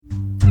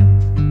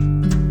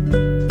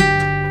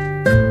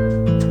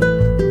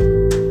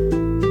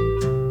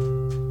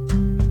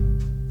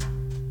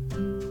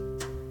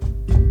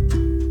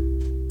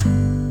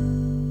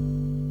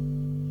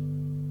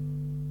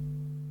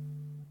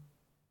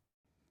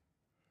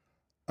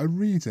A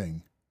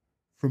reading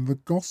from the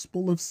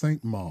Gospel of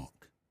St.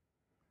 Mark.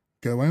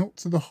 Go out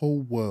to the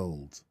whole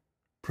world,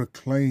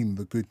 proclaim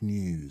the good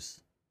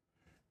news.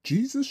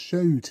 Jesus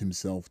showed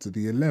himself to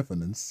the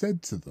 11 and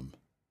said to them,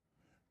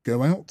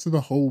 Go out to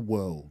the whole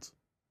world,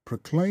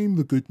 proclaim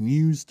the good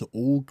news to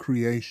all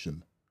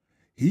creation.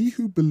 He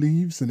who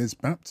believes and is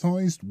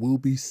baptized will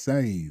be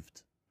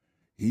saved.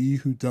 He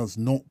who does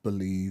not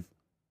believe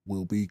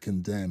will be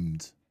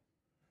condemned.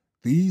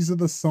 These are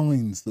the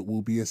signs that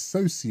will be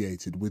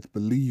associated with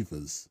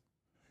believers.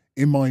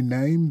 In my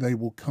name they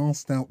will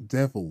cast out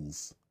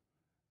devils.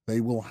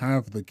 They will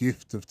have the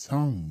gift of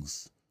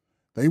tongues.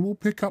 They will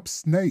pick up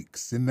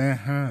snakes in their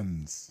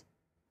hands,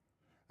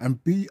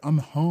 and be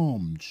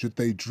unharmed should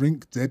they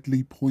drink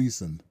deadly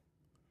poison.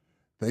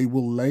 They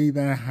will lay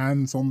their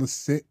hands on the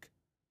sick,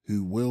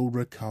 who will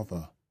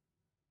recover.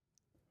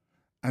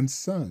 And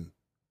so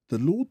the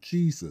Lord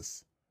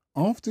Jesus,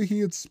 after he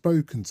had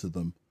spoken to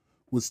them,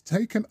 was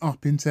taken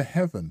up into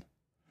heaven.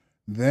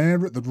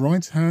 There at the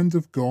right hand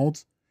of God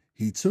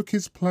he took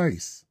his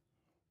place,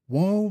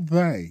 while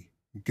they,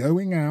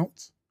 going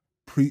out,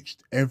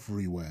 preached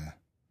everywhere,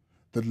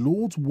 the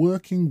Lord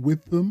working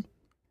with them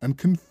and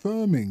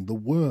confirming the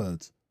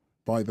word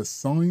by the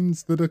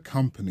signs that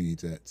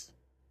accompanied it.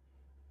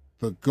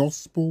 The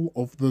Gospel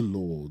of the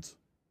Lord.